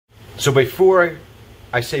So before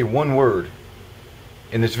I say one word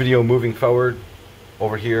in this video moving forward,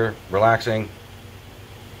 over here, relaxing,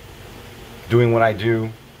 doing what I do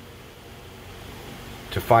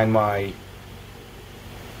to find my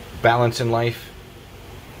balance in life,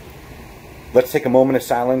 let's take a moment of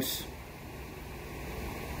silence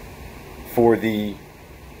for the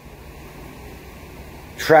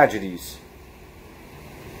tragedies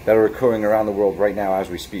that are occurring around the world right now as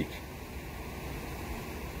we speak.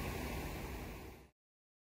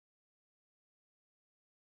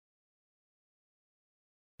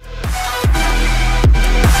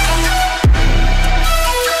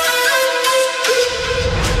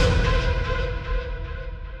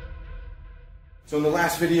 So in the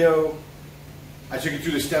last video, I took you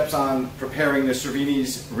through the steps on preparing the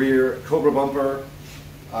Cervinis rear Cobra bumper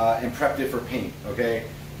and prepped it for paint, okay?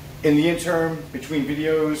 In the interim, between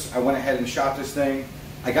videos, I went ahead and shot this thing.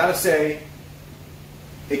 I gotta say,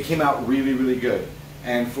 it came out really, really good.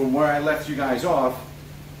 And from where I left you guys off,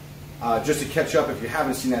 just to catch up if you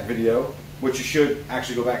haven't seen that video, which you should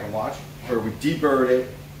actually go back and watch, where we deburred it,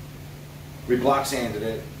 we block sanded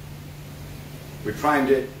it, we primed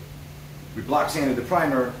it, we block sanded the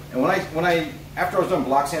primer, and after I was done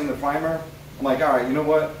block sanding the primer, I'm like, all right, you know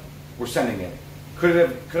what? We're sending it. Could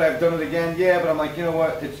I have done it again? Yeah, but I'm like, you know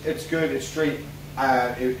what? It's good. It's straight.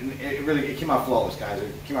 It came out flawless, guys.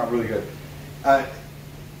 It came out really good. I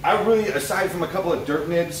really, aside from a couple of dirt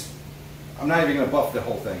nibs, I'm not even gonna buff the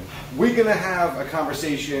whole thing. We're gonna have a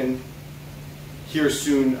conversation here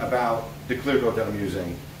soon about the clear coat that I'm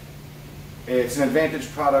using. It's an Advantage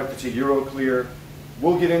product. It's a Euro Clear.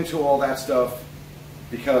 We'll get into all that stuff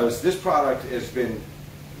because this product has been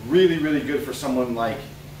really, really good for someone like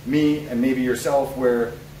me and maybe yourself,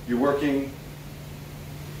 where you're working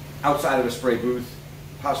outside of a spray booth,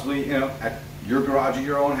 possibly, you know, at your garage at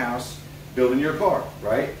your own house, building your car,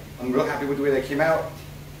 right? I'm real happy with the way that came out.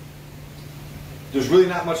 There's really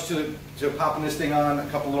not much to popping this thing on. A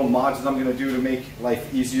couple little mods that I'm going to do to make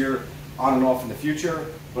life easier on and off in the future.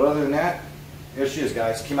 But other than that, there she is,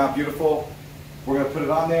 guys. Came out beautiful. We're going to put it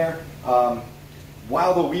on there.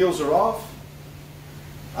 While the wheels are off,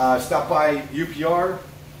 stopped by UPR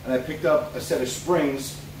and I picked up a set of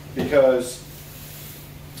springs because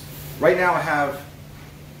right now I have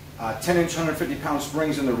 10-inch 150-pound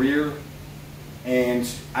springs in the rear, and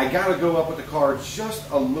I got to go up with the car just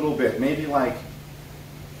a little bit, maybe like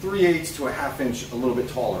 3/8 to a ½ inch a little bit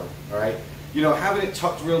taller, all right? You know, having it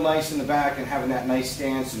tucked real nice in the back and having that nice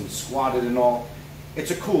stance and squatted and all, it's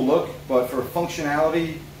a cool look, but for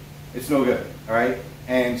functionality, it's no good, all right?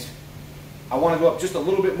 And I want to go up just a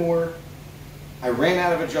little bit more. I ran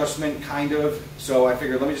out of adjustment, kind of, so I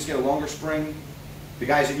figured let me just get a longer spring. The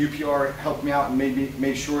guys at UPR helped me out and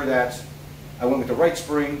made sure that I went with the right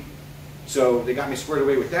spring. So they got me squared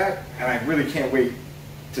away with that, and I really can't wait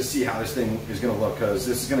to see how this thing is going to look, because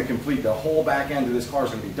this is going to complete the whole back end of this car is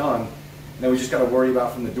going to be done. And then we just got to worry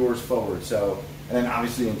about from the doors forward. So, and then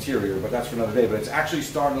obviously interior, but that's for another day. But it's actually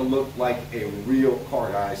starting to look like a real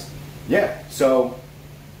car, guys. Yeah, so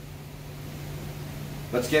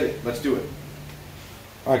let's get it. Let's do it.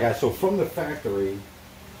 All right, guys, so from the factory,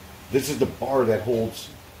 this is the bar that holds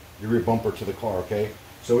your rear bumper to the car, okay?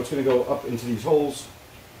 So it's going to go up into these holes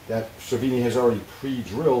that Cervini has already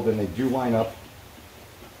pre-drilled, and they do line up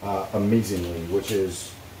amazingly, which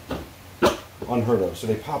is unheard of. So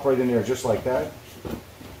they pop right in there just like that,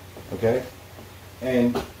 okay?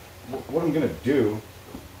 And what I'm going to do,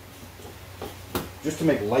 just to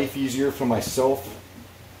make life easier for myself,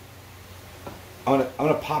 I'm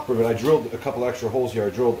gonna pop rivet. I drilled a couple extra holes here. I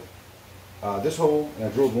drilled this hole, and I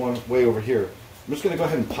drilled one way over here. I'm just gonna go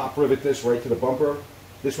ahead and pop rivet this right to the bumper.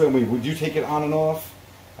 This way, when we do take it on and off,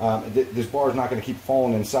 this bar is not gonna keep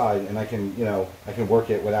falling inside, and I can, you know, I can work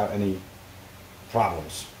it without any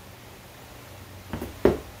problems.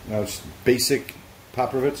 Now it's basic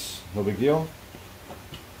pop rivets, no big deal.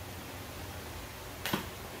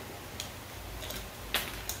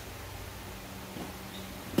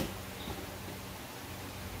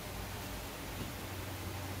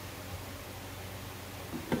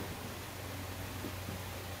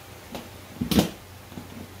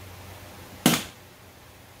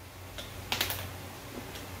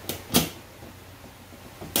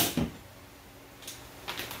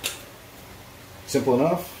 Simple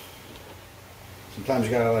enough. Sometimes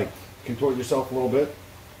you gotta like contort yourself a little bit,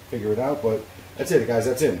 figure it out, but that's it, guys.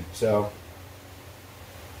 That's in. So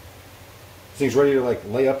this thing's ready to like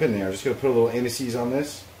lay up in there. I'm just gonna put a little anti-seize on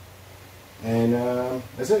this, and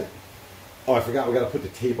that's it. Oh, I forgot. We gotta put the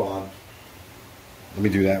tape on. Let me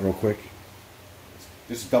do that real quick.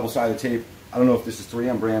 This is double-sided tape. I don't know if this is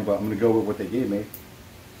 3M brand, but I'm gonna go with what they gave me.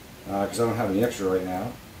 because I don't have any extra right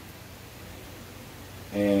now.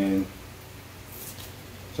 And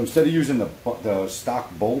so instead of using the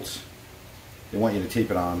stock bolts, they want you to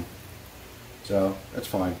tape it on. So that's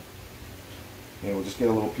fine. Okay, we'll just get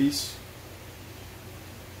a little piece.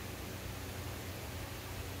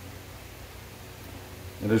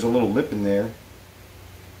 And there's a little lip in there.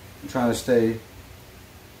 I'm trying to stay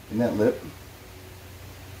in that lip.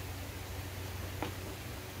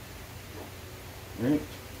 All right.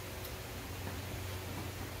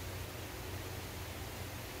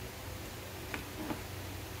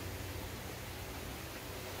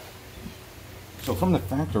 So from the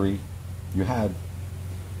factory, you had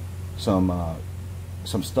some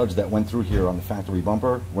studs that went through here on the factory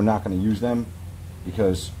bumper. We're not going to use them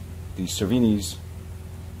because the Cervinis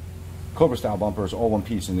Cobra style bumper is all one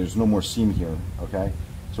piece and there's no more seam here. Okay,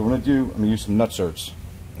 so I'm going to use some nut certs.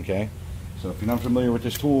 Okay, so if you're not familiar with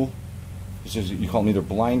this tool, this is, you call them either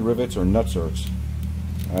blind rivets or nut certs.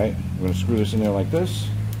 All right, I'm going to screw this in there like this.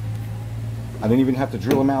 I didn't even have to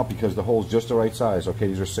drill them out because the hole's just the right size. Okay,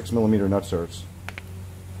 these are 6mm nut certs.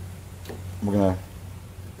 We're going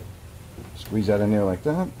to squeeze that in there like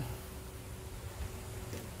that.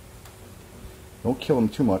 Don't kill them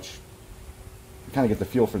too much. You kind of get the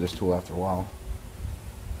feel for this tool after a while.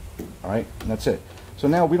 Alright, and that's it. So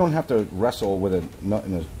now we don't have to wrestle with a nut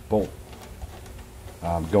and a bolt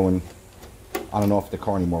going on and off the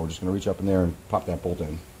car anymore. We're just going to reach up in there and pop that bolt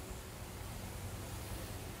in.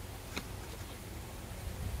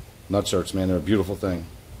 Nut certs, man, they're a beautiful thing.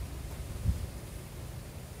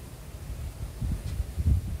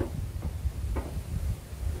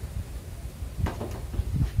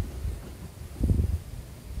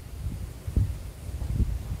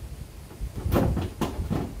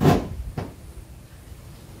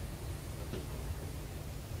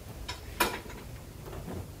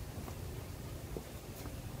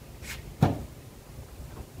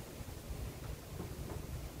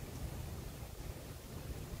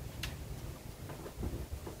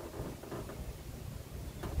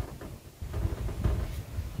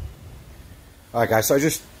 Alright guys, so I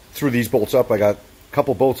just threw these bolts up. I got a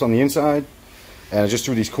couple bolts on the inside, and I just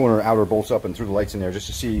threw these corner outer bolts up and threw the lights in there just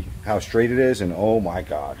to see how straight it is, and oh my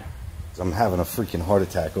god, I'm having a freaking heart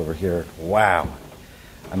attack over here. Wow.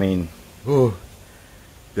 I mean, ooh,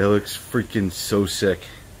 that looks freaking so sick.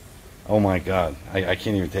 Oh my god, I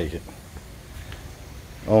can't even take it.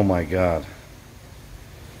 Oh my god.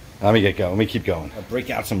 Let me get going. Let me keep going. I'll break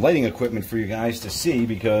out some lighting equipment for you guys to see,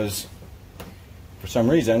 because for some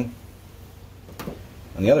reason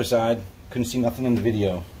on the other side couldn't see nothing in the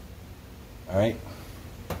video. Alright,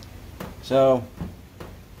 so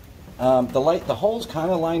the hole's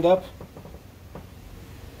kind of lined up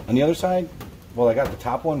on the other side. Well, I got the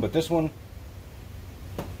top one, but this one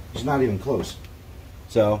is not even close.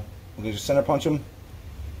 So we're gonna just center punch them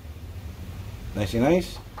nicey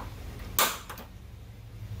nice.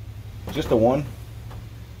 Just the one.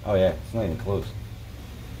 Oh yeah, it's not even close.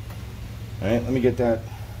 Alright, let me get that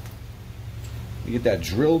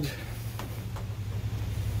drilled.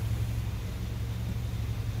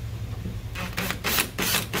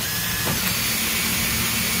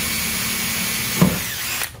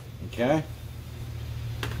 Okay.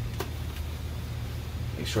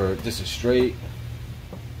 Make sure this is straight.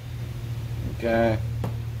 Okay.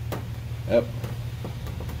 Yep.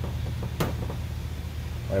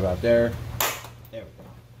 Right about there. There we go.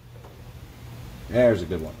 There's a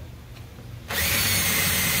good one.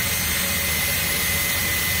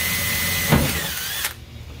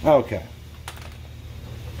 Okay.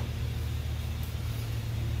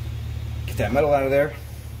 Get that metal out of there.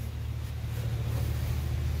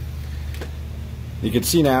 You can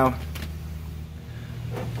see now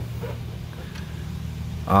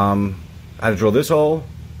how to drill this hole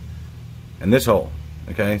and this hole.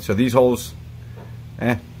 Okay, so these holes,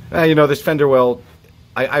 you know, this fender well,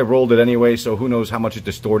 I rolled it anyway, so who knows how much it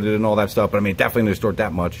distorted and all that stuff, but I mean, definitely didn't distort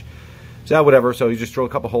that much. So whatever, so you just drill a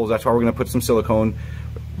couple holes. That's why we're going to put some silicone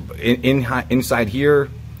inside here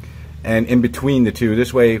and in between the two.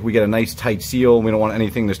 This way we get a nice tight seal. We don't want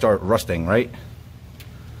anything to start rusting, right?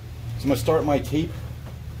 So I'm going to start my tape,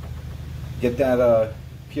 get that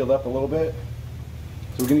peeled up a little bit.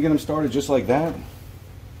 So we're going to get them started just like that.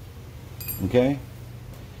 Okay.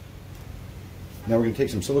 Now we're going to take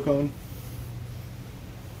some silicone.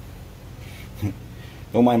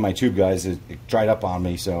 Don't mind my tube, guys. It dried up on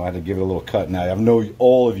me, so I had to give it a little cut. Now, I know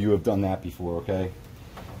all of you have done that before, okay?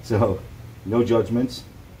 So, no judgments.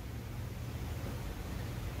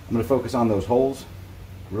 I'm going to focus on those holes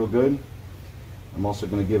real good. I'm also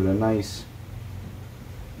going to give it a nice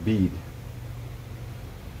bead.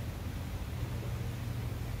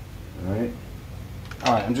 Alright.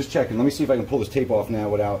 Alright, I'm just checking. Let me see if I can pull this tape off now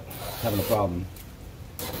without having a problem.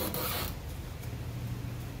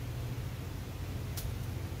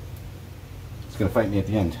 It's going to fight me at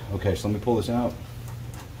the end. Okay, so let me pull this out.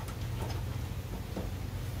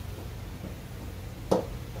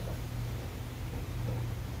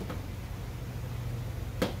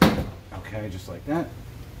 Okay, just like that.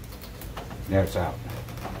 There it's out.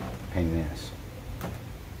 Pain in the ass.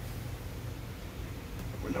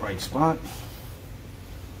 We're in the right spot.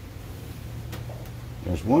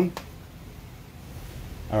 There's one.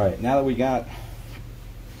 Alright, now that we got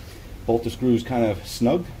both the screws kind of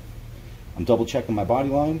snugged, I'm double checking my body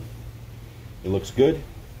line. It looks good.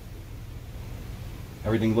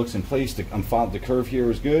 Everything looks in place. The curve here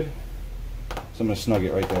is good. So I'm going to snug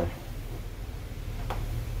it right there.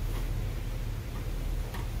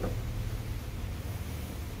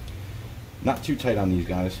 Not too tight on these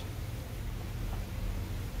guys.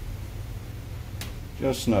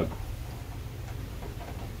 Just snug.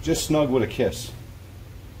 Just snug with a kiss.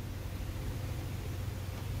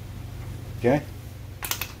 Okay?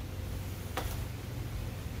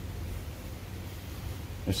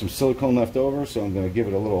 There's some silicone left over, so I'm going to give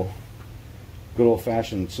it a little good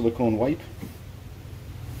old-fashioned silicone wipe.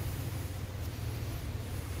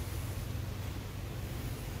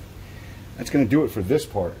 That's going to do it for this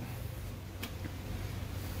part.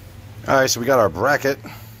 Alright, so we got our bracket.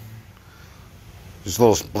 Just a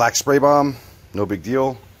little black spray bomb, no big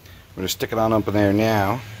deal. We're going to stick it on up in there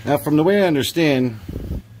now. Now, from the way I understand,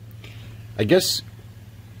 I guess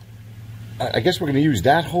we're going to use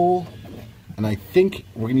that hole, and I think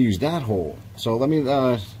we're going to use that hole. So let me,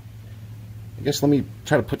 I guess let me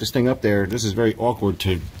try to put this thing up there. This is very awkward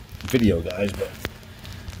to video, guys, but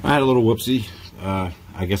I had a little whoopsie.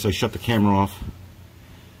 I guess I shut the camera off.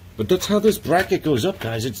 But that's how this bracket goes up,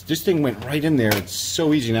 guys. This thing went right in there. It's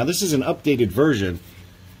so easy. Now, this is an updated version.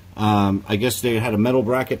 I guess they had a metal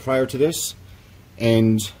bracket prior to this.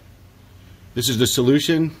 And this is the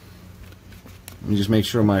solution. Let me just make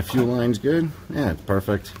sure my fuel line's good. Yeah, it's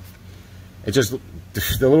perfect. It's just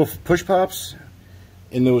the little push pops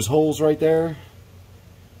in those holes right there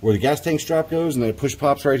where the gas tank strap goes, and then it push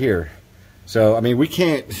pops right here. So, I mean, we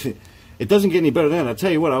can't... It doesn't get any better than that. I'll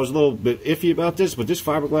tell you what, I was a little bit iffy about this, but this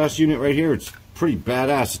fiberglass unit right here, it's pretty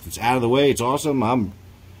badass. It's out of the way. It's awesome. I'm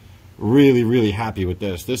really, really happy with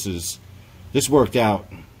this. This worked out.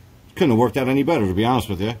 Couldn't have worked out any better, to be honest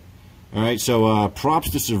with you. All right, so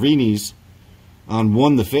props to Cervinis on,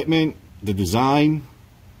 one, the fitment, the design,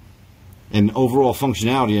 and overall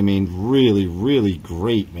functionality. I mean, really, really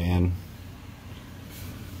great, man.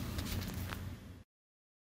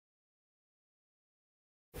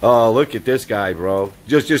 Oh, look at this guy, bro.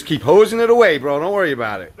 Just keep hosing it away, bro. Don't worry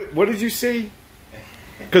about it. What did you see?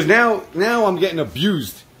 Because now I'm getting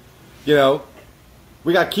abused. You know,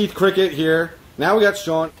 we got Keith Cricket here. Now we got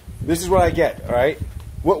Sean. This is what I get, all right?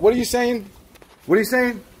 What are you saying? What are you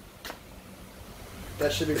saying?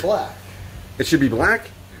 That should be black. It should be black?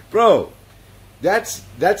 Bro, that's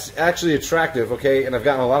actually attractive, okay? And I've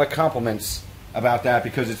gotten a lot of compliments about that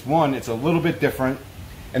because it's, one, it's a little bit different.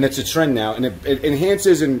 And it's a trend now, and it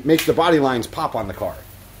enhances and makes the body lines pop on the car.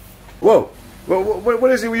 Whoa. What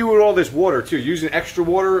is it with you with all this water, too? Using extra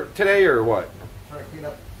water today, or what? Trying to clean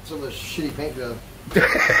up some of this shitty paint job.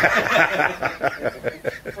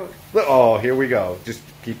 Oh, here we go. Just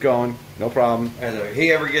keep going. No problem. If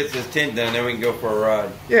he ever gets his tint done, then we can go for a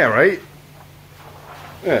ride. Yeah, right?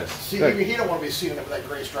 Yes. See, even he don't want to be seeing it with that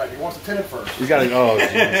gray stripe. He wants to tint it first. He's got to... Oh,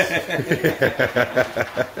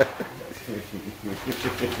 jeez.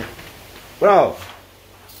 Bro.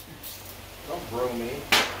 Don't bro me.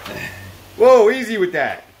 Whoa, easy with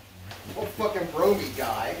that. Don't fucking bro me,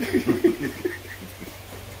 guy.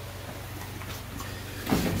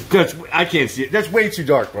 I can't see it. That's way too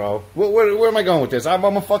dark, bro. Where am I going with this?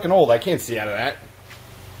 I'm fucking old. I can't see out of that.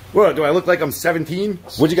 What, do I look like I'm 17?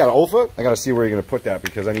 What, you got an Olfa? I gotta see where you're gonna put that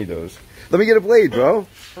because I need those. Let me get a blade, bro.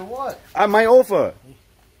 For what? My Olfa. I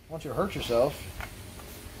want you to hurt yourself.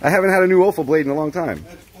 I haven't had a new Olfa blade in a long time.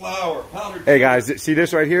 That's flour, powdered. Hey guys, see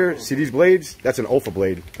this right here? See these blades? That's an Olfa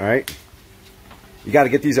blade, alright? You gotta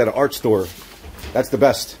get these at an art store. That's the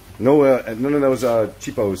best. No, none of those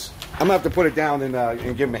cheapos. I'm gonna have to put it down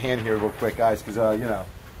and give him a hand here real quick, guys, because, you know.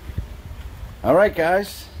 Alright,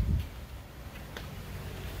 guys.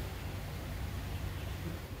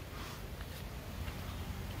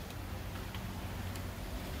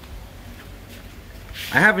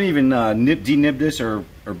 I haven't even denibbed this or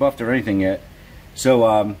buffed or anything yet, so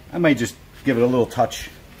I might just give it a little touch.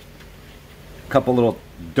 A couple little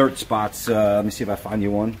dirt spots. Let me see if I find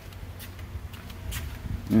you one.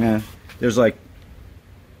 Yeah, there's like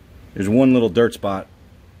There's one little dirt spot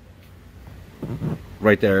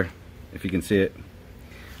right there, if you can see it.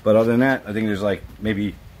 But other than that, I think there's like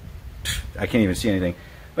maybe, I can't even see anything.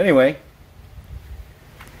 But anyway,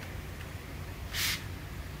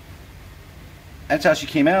 that's how she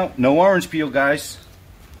came out. No orange peel, guys.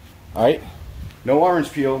 Alright, no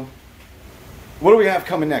orange peel. What do we have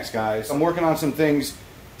coming next, guys? I'm working on some things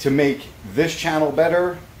to make this channel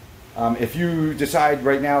better. If you decide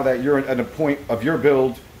right now that you're at a point of your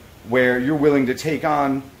build where you're willing to take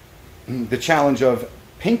on the challenge of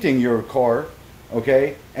painting your car,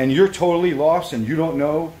 okay, and you're totally lost and you don't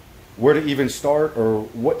know where to even start or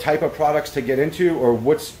what type of products to get into or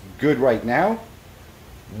what's good right now,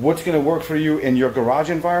 what's going to work for you in your garage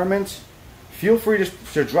environment, feel free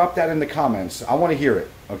to drop that in the comments. I want to hear it,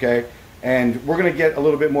 okay? And we're going to get a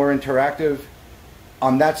little bit more interactive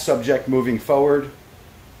on that subject moving forward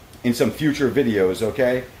in some future videos,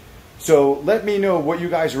 okay? So let me know what you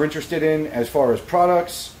guys are interested in as far as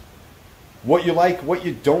products, what you like, what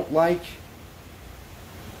you don't like.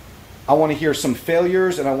 I want to hear some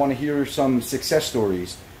failures and I want to hear some success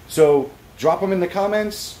stories. So drop them in the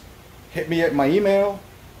comments, hit me at my email,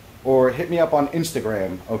 or hit me up on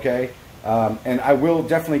Instagram, okay? And I will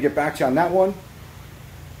definitely get back to you on that one.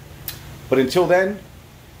 But until then,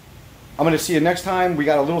 I'm going to see you next time. We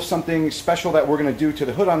got a little something special that we're going to do to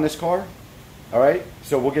the hood on this car. All right,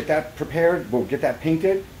 so we'll get that prepared. We'll get that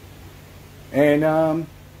painted. And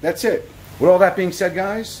that's it. With all that being said,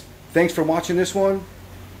 guys, thanks for watching this one.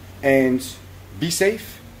 And be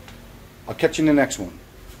safe. I'll catch you in the next one.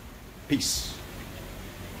 Peace.